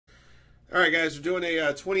All right, guys, we're doing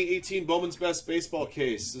a 2018 Bowman's Best Baseball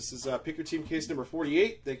case. This is Pick Your Team case number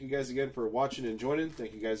 48. Thank you guys again for watching and joining.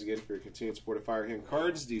 Thank you guys again for your continued support of Firehand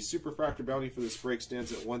Cards. The Superfractor bounty for this break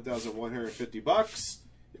stands at $1,150.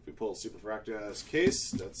 If we pull a Superfractor out of this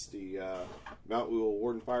case, that's the amount we will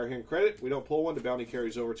award in Firehand credit. We don't pull one, the bounty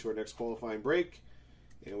carries over to our next qualifying break.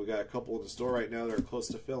 And we got a couple in the store right now that are close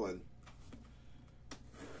to filling.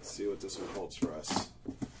 Let's see what this one holds for us.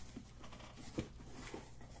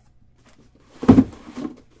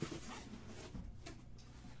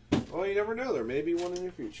 Well, you never know. There may be one in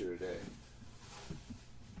your future today.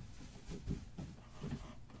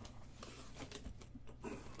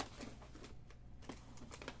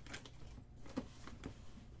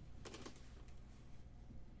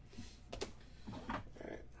 All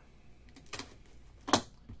right.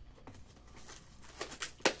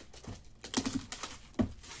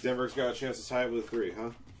 Denver's got a chance to tie it with 3,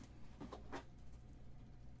 huh?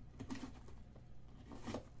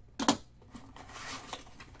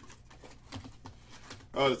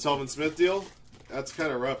 Oh, the Telvin Smith deal? That's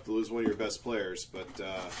kind of rough to lose one of your best players, but,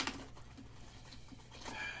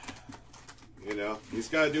 you know, he's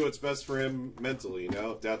got to do what's best for him mentally, you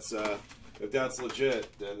know? If that's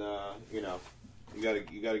legit, then, you know, you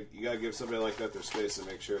gotta give somebody like that their space and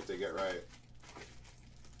make sure if they get right.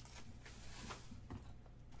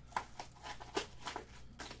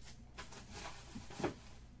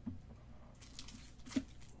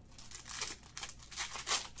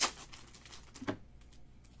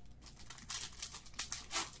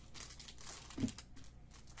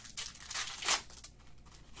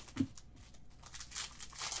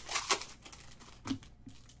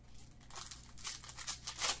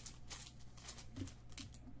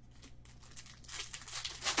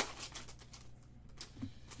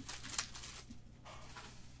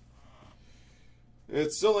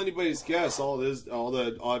 It's still anybody's guess. All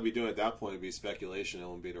that ought to be doing at that point would be speculation. It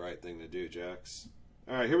wouldn't be the right thing to do, Jax.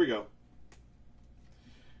 All right, here we go.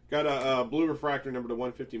 Got a blue refractor number to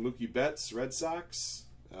 150, Mookie Betts, Red Sox.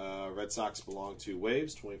 Red Sox belong to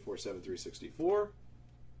Waves, 24/7/364.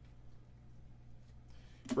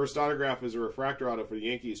 First autograph is a refractor auto for the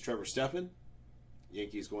Yankees, Trevor Stephan.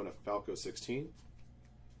 Yankees going to Falco 16.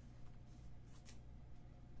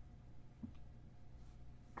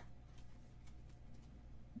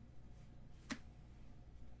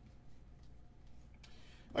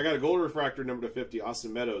 I got a gold refractor number to 50,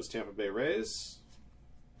 Austin Meadows, Tampa Bay Rays.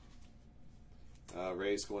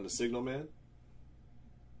 Rays going to Signal Man.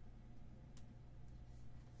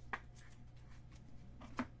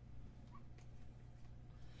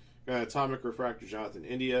 Got an atomic refractor, Jonathan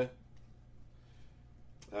India.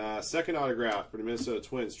 Second autograph for the Minnesota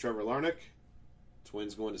Twins, Trevor Larnach.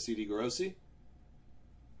 Twins going to CD Grossi.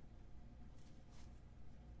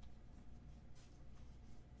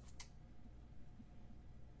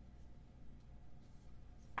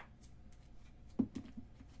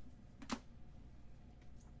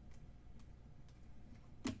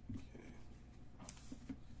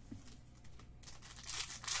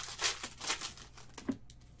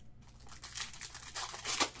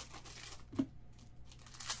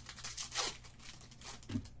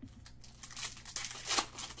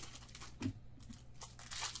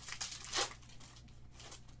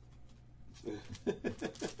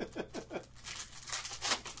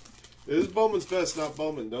 This is Bowman's Best, not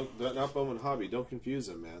Bowman. Not Bowman Hobby. Don't confuse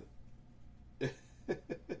him, man.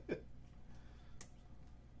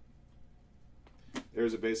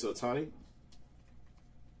 There's a base Ohtani.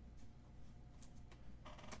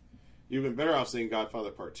 You've been better off seeing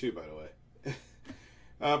Godfather Part 2, by the way.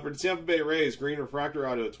 For the Tampa Bay Rays, green refractor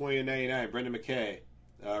auto, 20/99, Brendan McKay.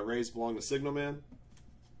 Rays belong to Signal Man.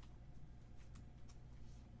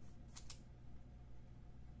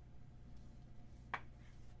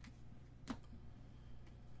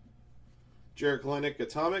 Jarred Kelenic,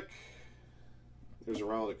 Atomic. There's a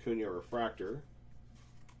Ronald Acuna refractor.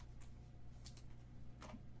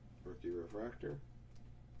 Rookie refractor.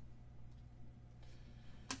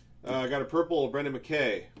 I got a purple Brendan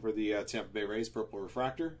McKay for the Tampa Bay Rays, purple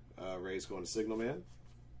refractor. Rays going to Signal Man.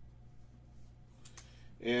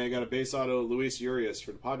 And I got a base auto Luis Urias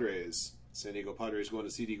for the Padres. San Diego Padres going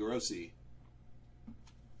to CD Grossi.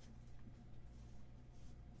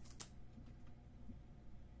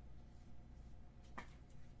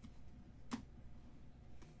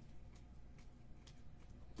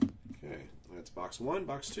 Okay, that's box 1,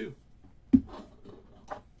 box 2.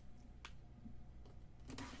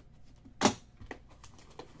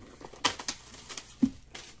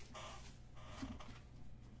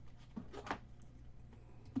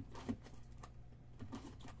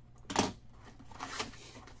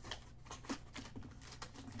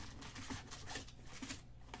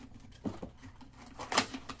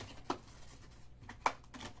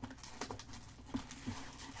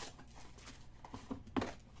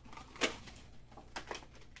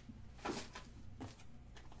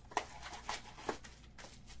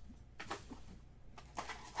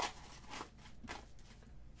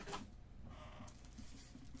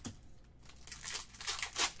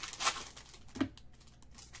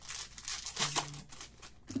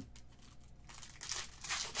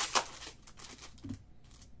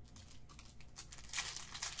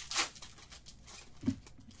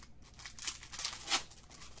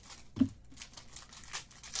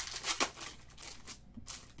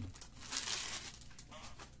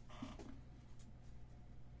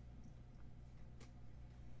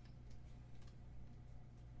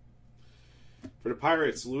 For the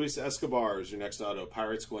Pirates, Luis Escobar is your next auto.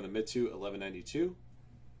 Pirates going to mid-2, 1192.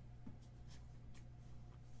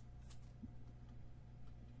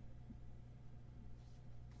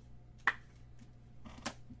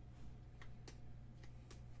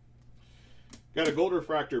 Got a gold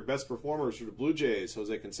refractor, best performers for the Blue Jays,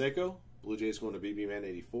 Jose Canseco. Blue Jays going to BB Man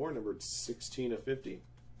 84, numbered 16 of 50.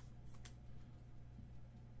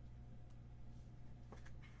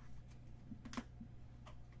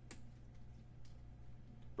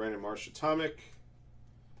 Brandon Marsh Atomic.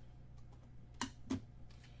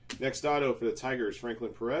 Next auto for the Tigers,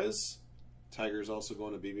 Franklin Perez. Tigers also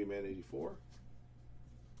going to BB Man 84.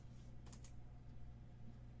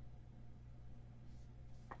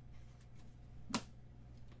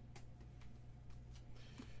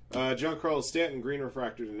 John Carlos Stanton, green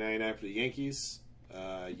refractor to 99 for the Yankees.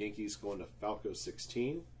 Yankees going to Falco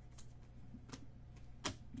 16.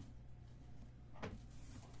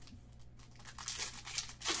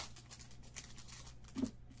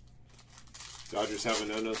 Dodgers have a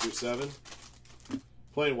no-no through 7.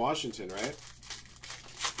 Playing Washington, right?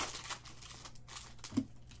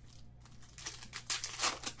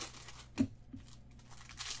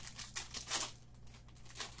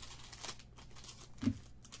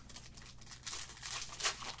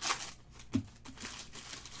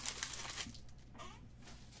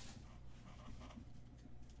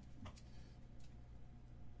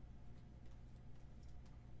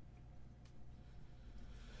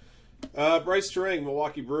 Bryce Terang,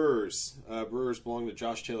 Milwaukee Brewers. Brewers belong to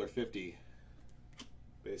Josh Taylor 50.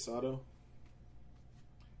 Base auto.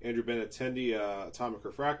 Andrew Benintendi, Atomic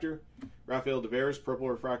Refractor. Rafael Devers, Purple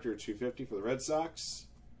Refractor 250 for the Red Sox.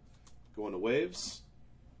 Going to Waves.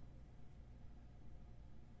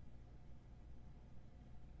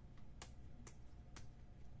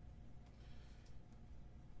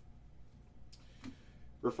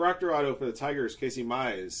 Refractor auto for the Tigers, Casey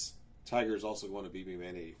Mize. Tigers also going to BB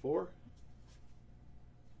Man 84.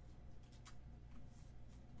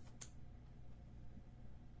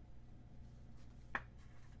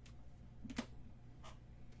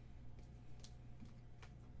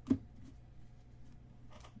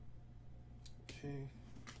 Okay.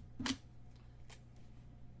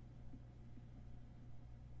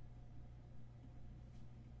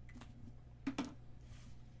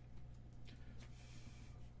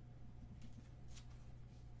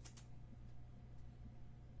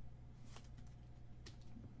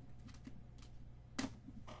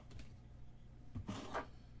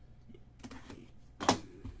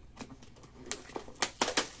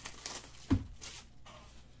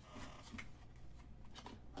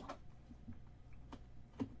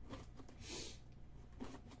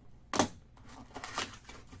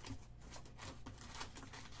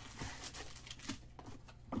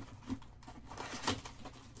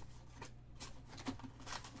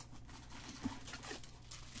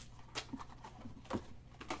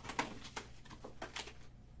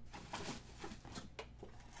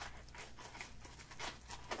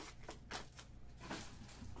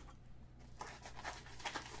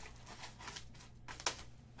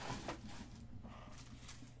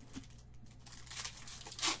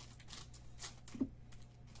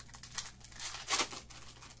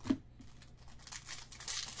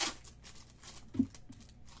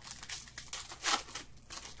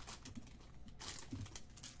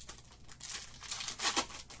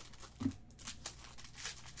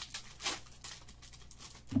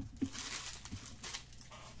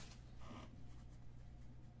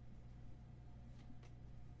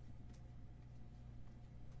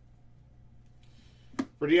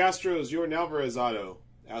 For the Astros, Jordan Alvarez auto.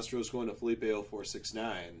 Astros going to Felipe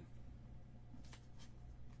 0469.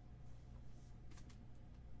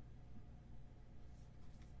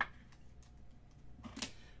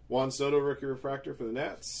 Juan Soto, rookie refractor for the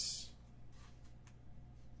Nats.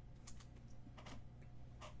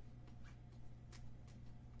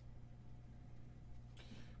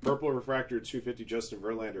 Purple refractor 250, Justin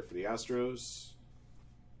Verlander for the Astros.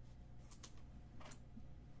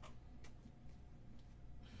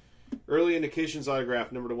 Early indications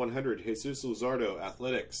autograph, number to 100, Jesus Luzardo,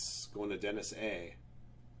 Athletics, going to Dennis A.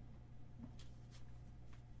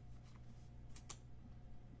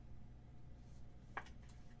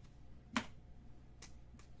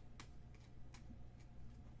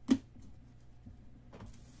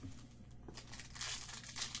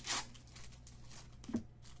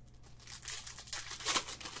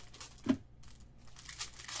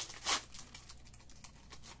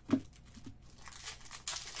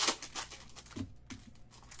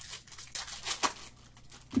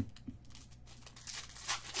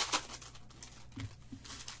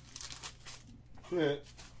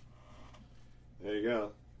 There you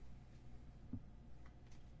go.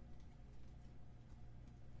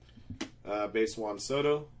 Base Juan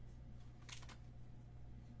Soto.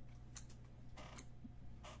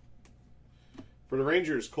 For the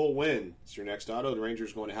Rangers, Cole Winn. It's your next auto. The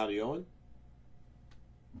Rangers going to Howdy Owen.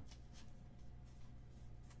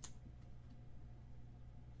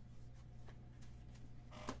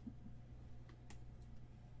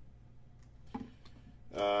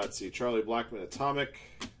 Let's see. Charlie Blackmon Atomic.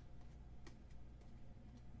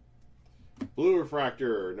 Blue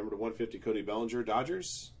Refractor, number to 150, Cody Bellinger,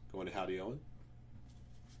 Dodgers. Going to Howdy Owen.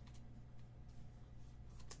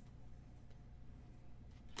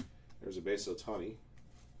 There's a base Ohtani.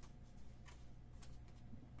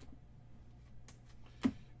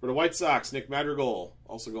 For the White Sox, Nick Madrigal,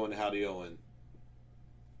 also going to Howdy Owen.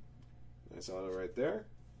 Nice auto right there.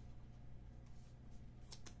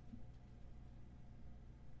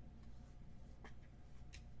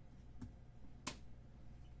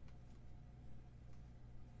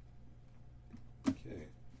 Okay.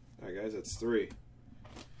 All right, guys, that's 3.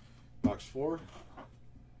 Box 4.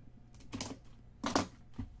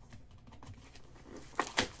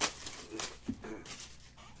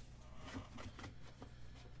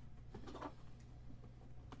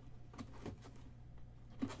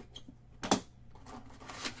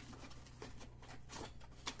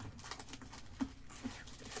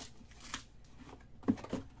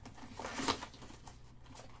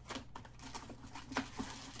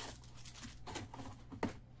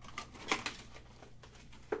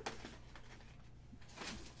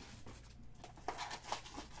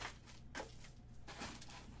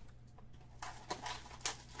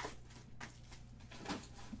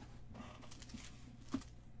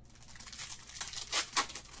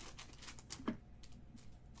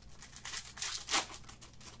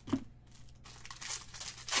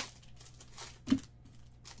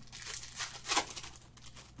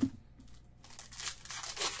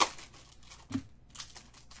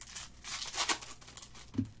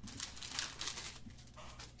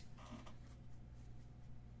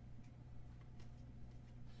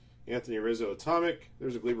 Anthony Rizzo Atomic.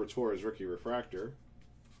 There's a Gleyber Torres Rookie Refractor.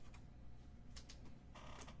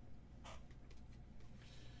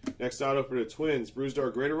 Next auto for the Twins,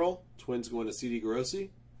 Brusdar Graterol. Twins going to CD Grossi.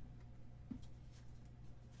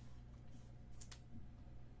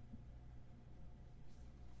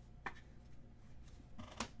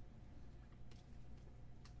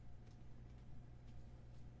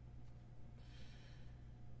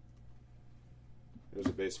 There's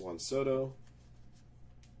a base Juan Soto.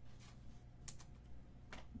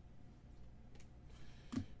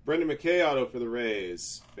 Brendan McKay auto for the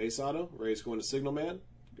Rays. Base auto. Rays going to Signal Man.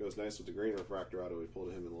 Goes nice with the green refractor auto we pulled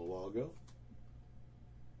him in a little while ago.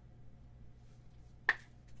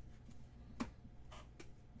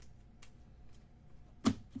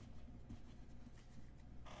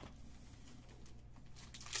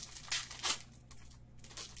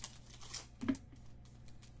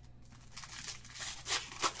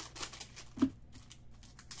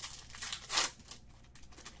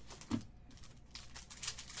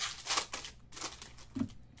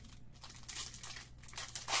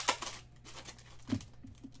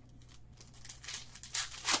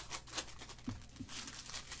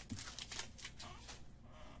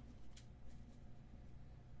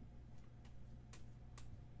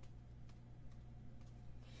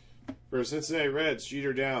 For Cincinnati Reds,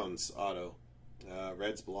 Jeter Downs auto.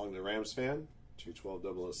 Reds belong to Rams fan.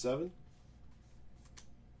 212-007.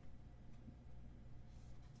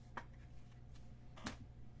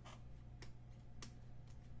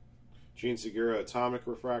 Gene Segura Atomic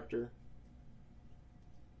Refractor.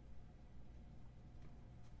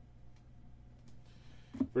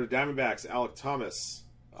 For the Diamondbacks, Alec Thomas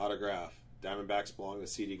autograph. Diamondbacks belong to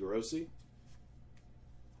CD Grossi.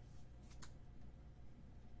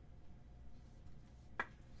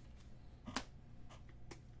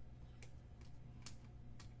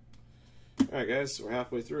 All right, guys, we're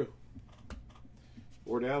halfway through.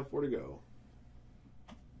 4 down, 4 to go.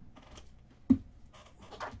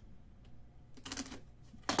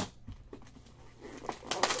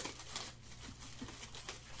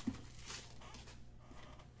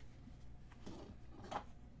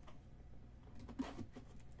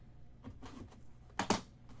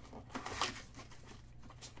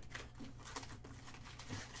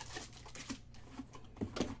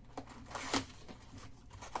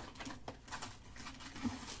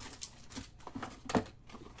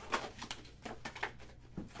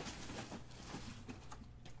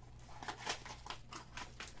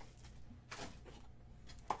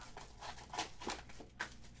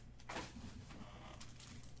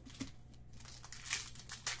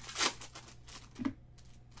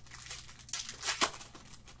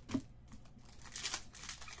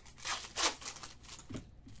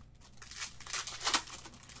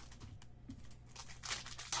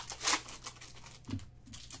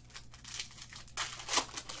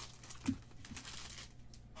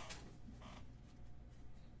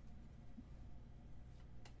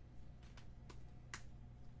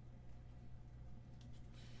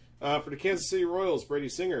 For the Kansas City Royals, Brady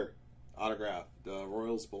Singer, autograph. The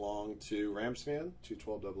Royals belong to Rams fan,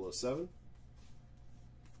 212-007.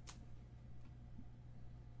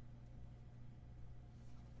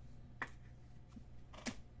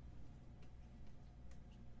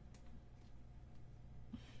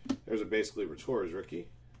 There's a basically Torres rookie.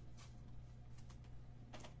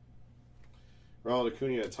 Ronald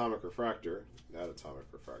Acuna, Atomic Refractor. That Atomic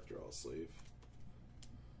Refractor all sleeve.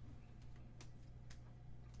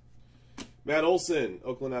 Matt Olson,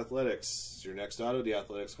 Oakland Athletics. Is your next auto. The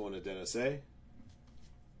Athletics going to Dennis A.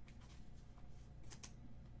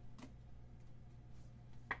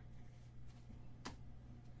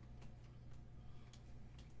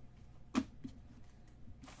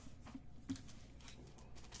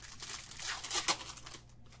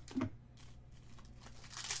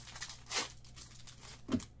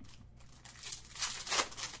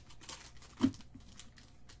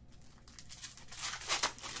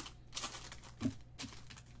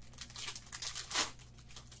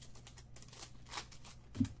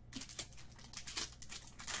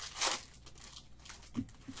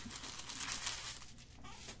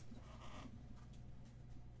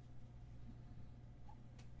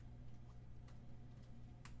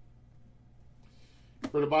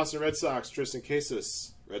 For the Boston Red Sox, Tristan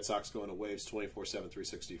Casas. Red Sox going to Waves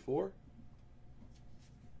 24/7/364.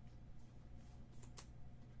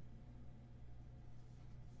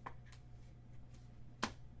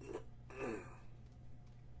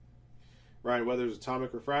 Ryan Weathers,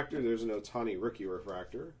 Atomic Refractor. There's an Ohtani Rookie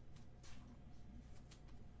Refractor.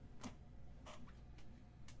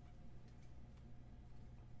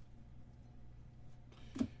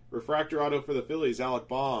 Refractor auto for the Phillies, Alec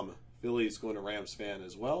Baum. Phillies going to Rams fan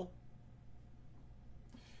as well.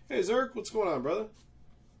 Hey, Zerk, what's going on, brother?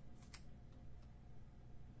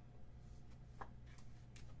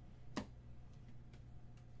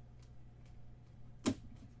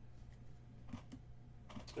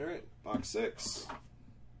 All right, box 6.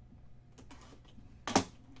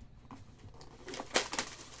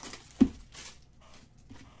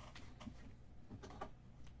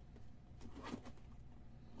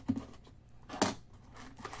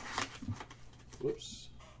 Whoops.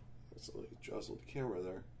 That's like jostled the camera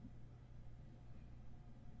there.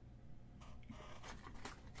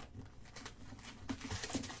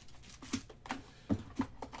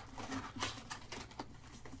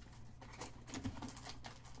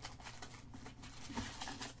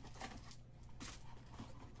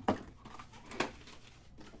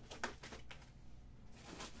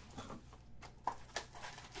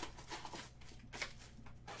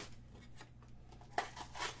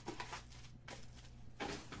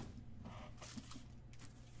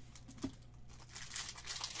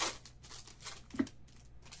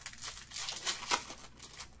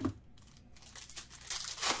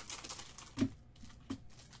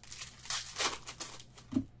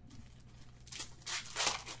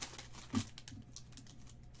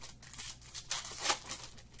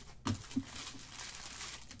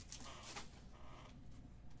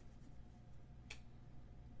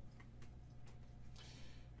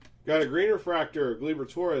 Got a green refractor, Gleyber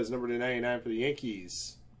Torres, number 299 for the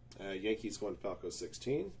Yankees. Yankees going Falco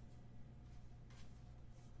 16.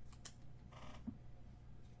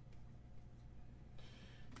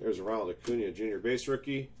 There's a Ronald Acuna Jr. base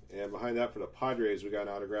rookie. And behind that for the Padres, we got an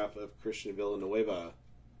autograph of Christian Villanueva.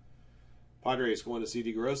 Padres going to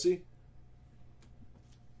CD Grossi.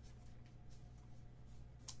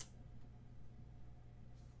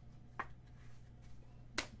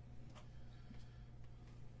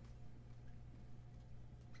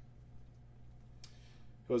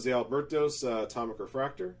 Jose Alberto's Atomic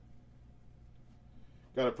Refractor.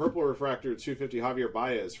 Got a purple refractor 250 Javier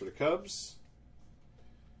Baez for the Cubs.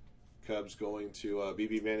 Cubs going to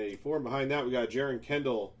BB Man 84. And behind that, we got Jaron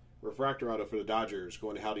Kendall refractor auto for the Dodgers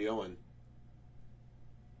going to Howdy Owen.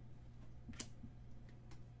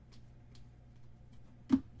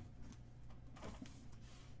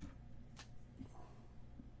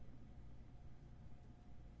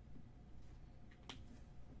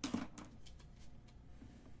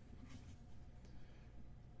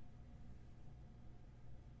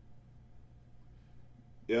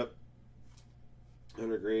 Yep.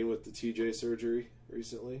 Hunter Green with the TJ surgery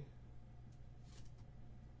recently.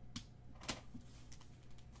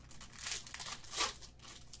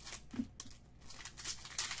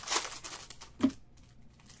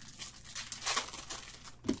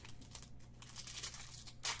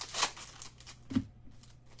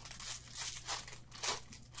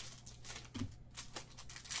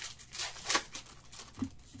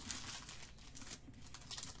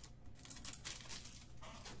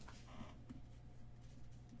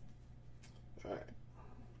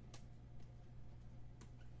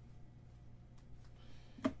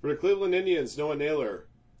 For the Cleveland Indians, Noah Naylor.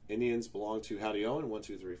 Indians belong to Howdy Owen. 1,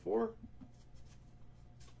 2, 3, 4.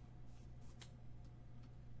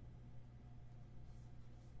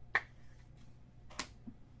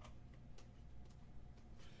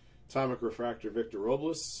 Atomic Refractor, Victor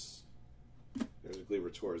Robles. There's a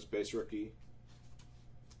Gleyber Torres base rookie.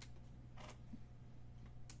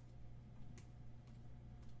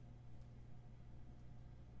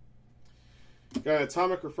 Got an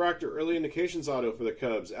Atomic Refractor Early Indications auto for the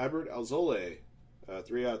Cubs. Albert Alzole.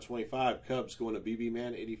 3 out of 25. Cubs going to BB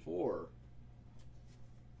Man 84.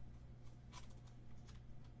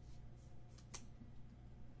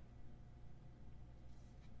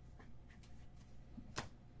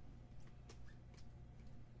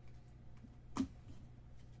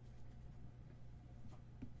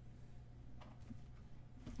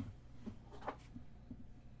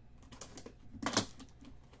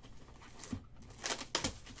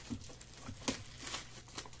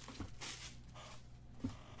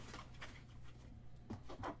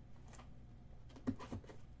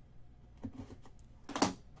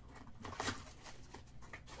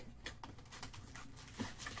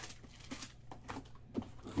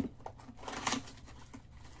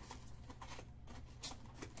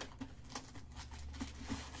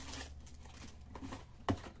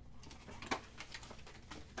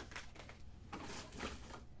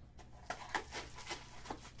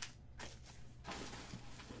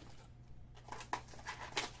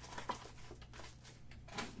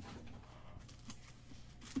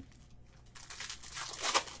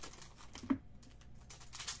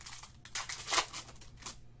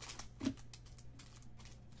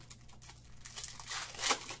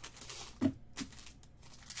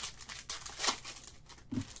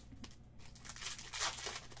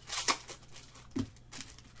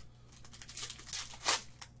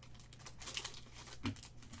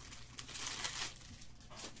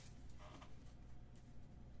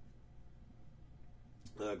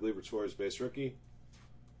 Gleyber Torres base rookie.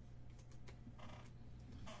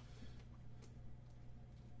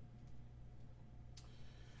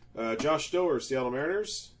 Josh Stower, Seattle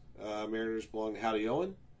Mariners. Mariners belong to Howdy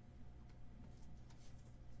Owen.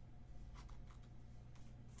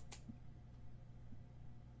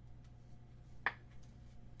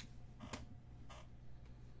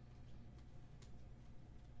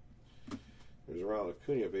 There's a Ronald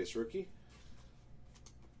Acuna base rookie.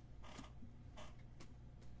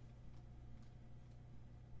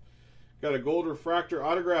 Got a gold refractor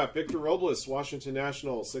autograph, Victor Robles, Washington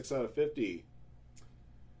Nationals, 6 out of 50.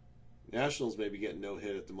 Nationals may be getting no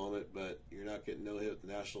hit at the moment, but you're not getting no hit with the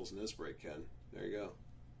Nationals in this break, Ken. There you go.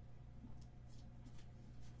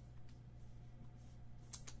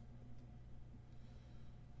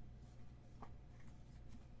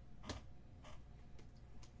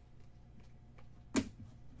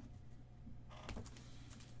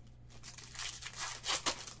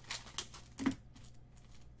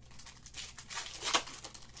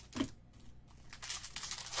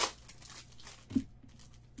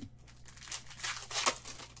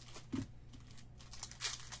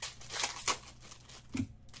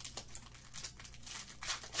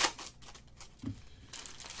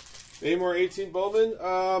 Any more 18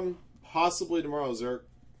 Bowman? Possibly tomorrow, Zerk.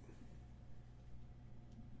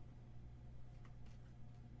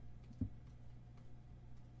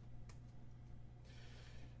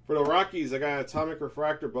 For the Rockies, I got an Atomic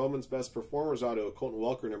Refractor Bowman's Best Performers auto, Colton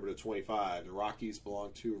Welker, number 25. The Rockies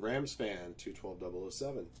belong to Rams fan,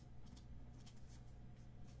 212007.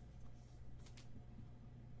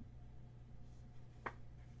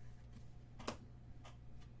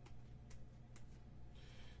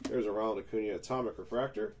 There's a Ronald Acuna Atomic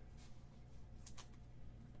Refractor.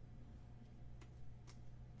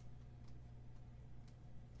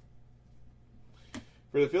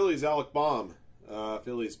 For the Phillies, Alec Baum.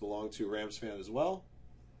 Phillies belong to Rams fan as well.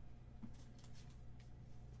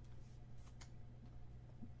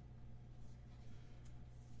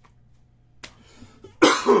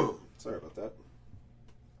 Sorry about that.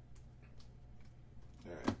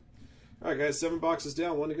 All right, guys, 7 boxes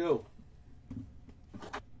down, 1 to go.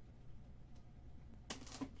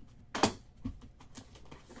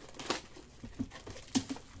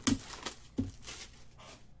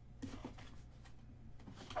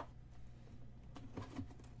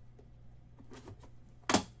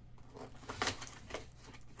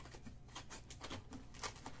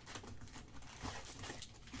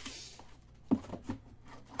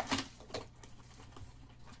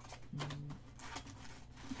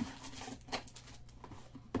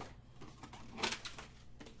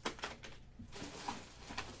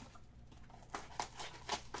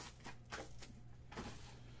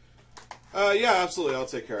 Yeah, absolutely. I'll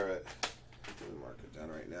take care of it. Let me mark it down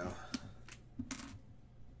right now.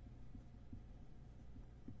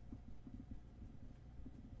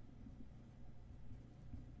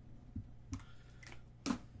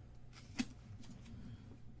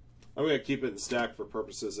 I'm going to keep it in stack for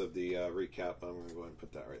purposes of the recap. I'm going to go ahead and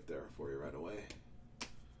put that right there for you right away.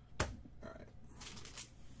 All right.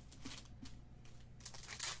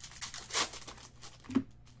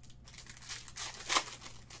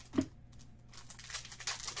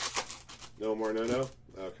 No more no-no?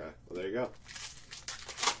 Okay. Well, there you go.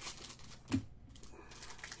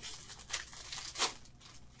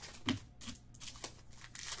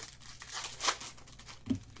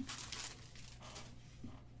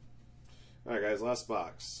 All right, guys, last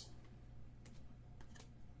box.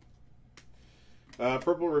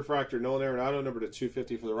 Purple refractor, Nolan Arenado, number to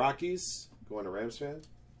 250 for the Rockies. Going to Rams fan.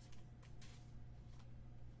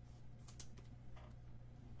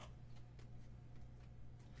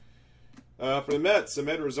 For the Mets,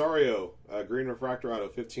 Ahmed Rosario, green refractor auto,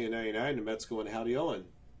 15.99. The Mets going to Howdy Owen.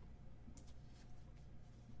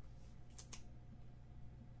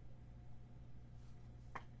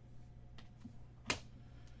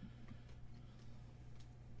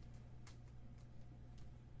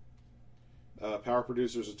 Power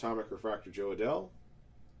Producers Atomic Refractor Joe Adell.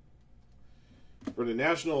 For the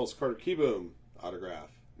Nationals, Carter Kieboom autograph.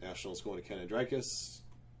 Nationals going to Ken Andrikis.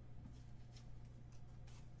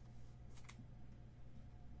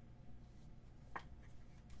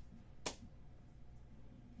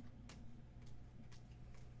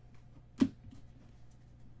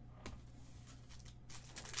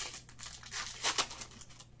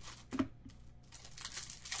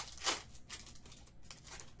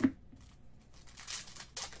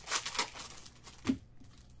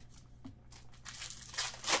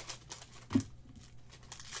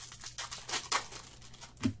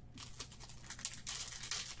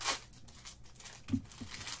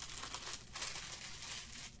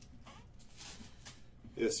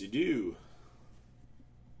 Yes, you do.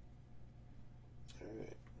 All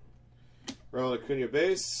right. Ronald Acuna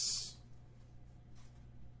base.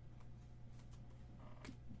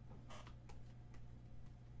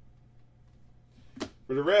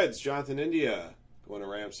 For the Reds, Jonathan India going to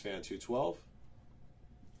Rams fan 212.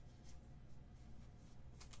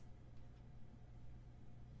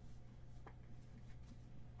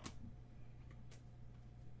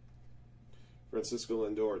 Francisco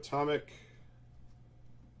Lindor Atomic.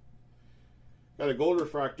 Got a gold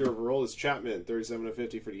refractor of Aroldis Chapman,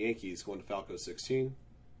 37/50 for the Yankees, going to Falco 16.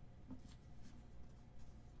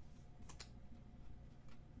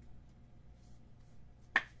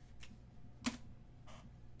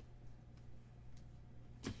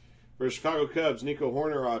 For the Chicago Cubs, Nico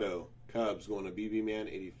Horner auto. Cubs going to BB Man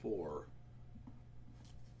 84.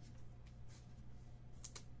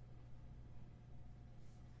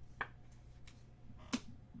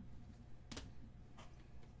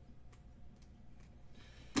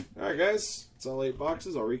 Alright guys, it's all 8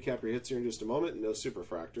 boxes. I'll recap your hits here in just a moment. No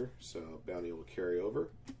superfractor, so bounty will carry over.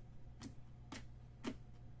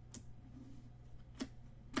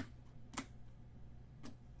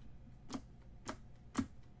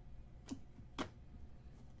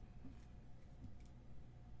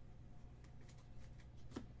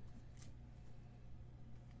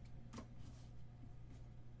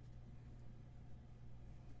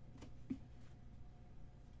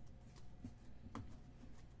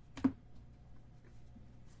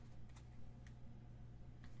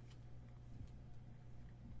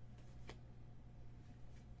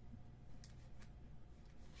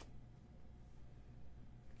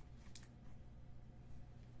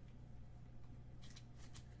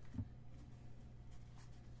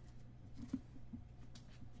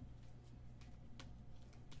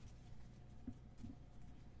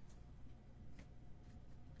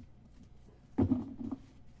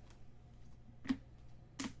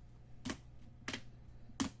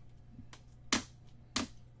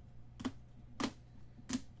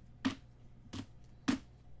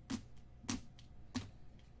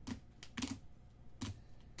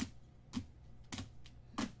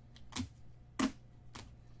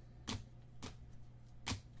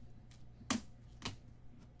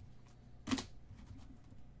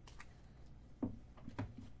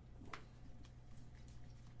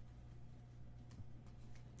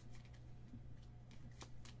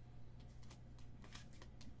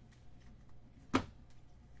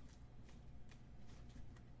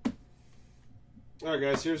 All right,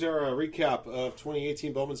 guys, here's our recap of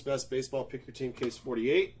 2018 Bowman's Best Baseball Pick Your Team Case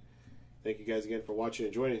 48. Thank you guys again for watching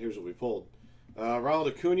and joining. Here's what we pulled. Ronald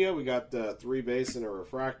Acuna, we got 3 base and a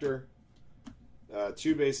refractor.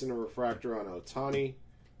 2 base and a refractor on Ohtani,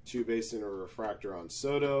 2 base and a refractor on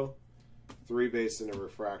Soto, 3 base and a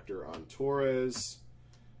refractor on Torres.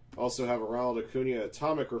 Also have a Ronald Acuna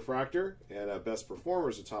Atomic Refractor and a Best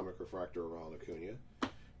Performers Atomic Refractor of Ronald Acuna.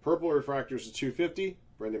 Purple refractors to 250,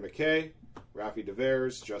 Brendan McKay, Rafi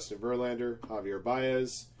Devers, Justin Verlander, Javier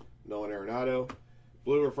Baez, Nolan Arenado.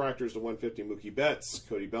 Blue refractors to 150, Mookie Betts,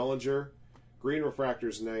 Cody Bellinger. Green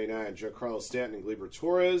refractors to 99, Giancarlo Stanton and Gleyber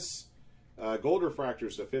Torres. Gold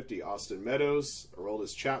refractors to 50, Austin Meadows,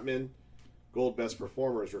 Aroldis Chapman. Gold Best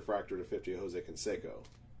Performers refractor to 50, Jose Canseco.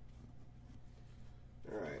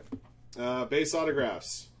 All right. Base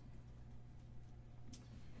autographs.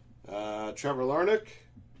 Trevor Larnach,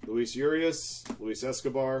 Luis Urias, Luis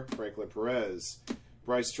Escobar, Franklin Perez,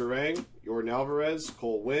 Bryce Terang, Jordan Alvarez,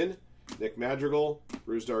 Cole Winn, Nick Madrigal,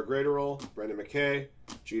 Brusdar Graterol, Brendan McKay,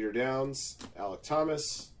 Jeter Downs, Alec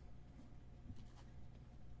Thomas,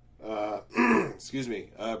 excuse me,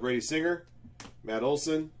 Brady Singer, Matt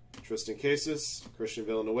Olson, Tristan Casas, Christian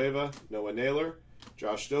Villanueva, Noah Naylor,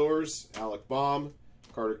 Josh Stowers, Alec Baum,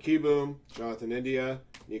 Carter Kieboom, Jonathan India,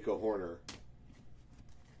 Nico Horner.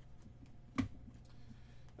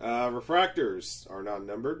 Refractors are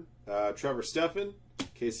non-numbered. Trevor Stephan,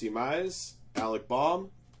 Casey Mize, Alec Baum,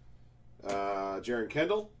 Jaron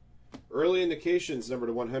Kendall. Early indications number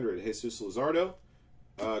to 100, Jesus Luzardo.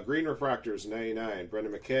 Green refractors 99,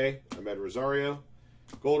 Brendan McKay, Ahmed Rosario.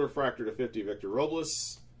 Gold refractor to 50, Victor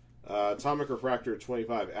Robles. Atomic refractor to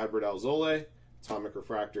 25, Adbert Alzole. Atomic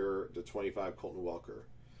refractor to 25, Colton Welker.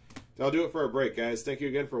 That'll do it for our break, guys. Thank you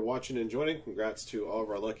again for watching and joining. Congrats to all of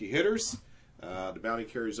our lucky hitters. The bounty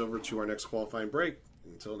carries over to our next qualifying break.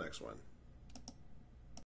 Until next one.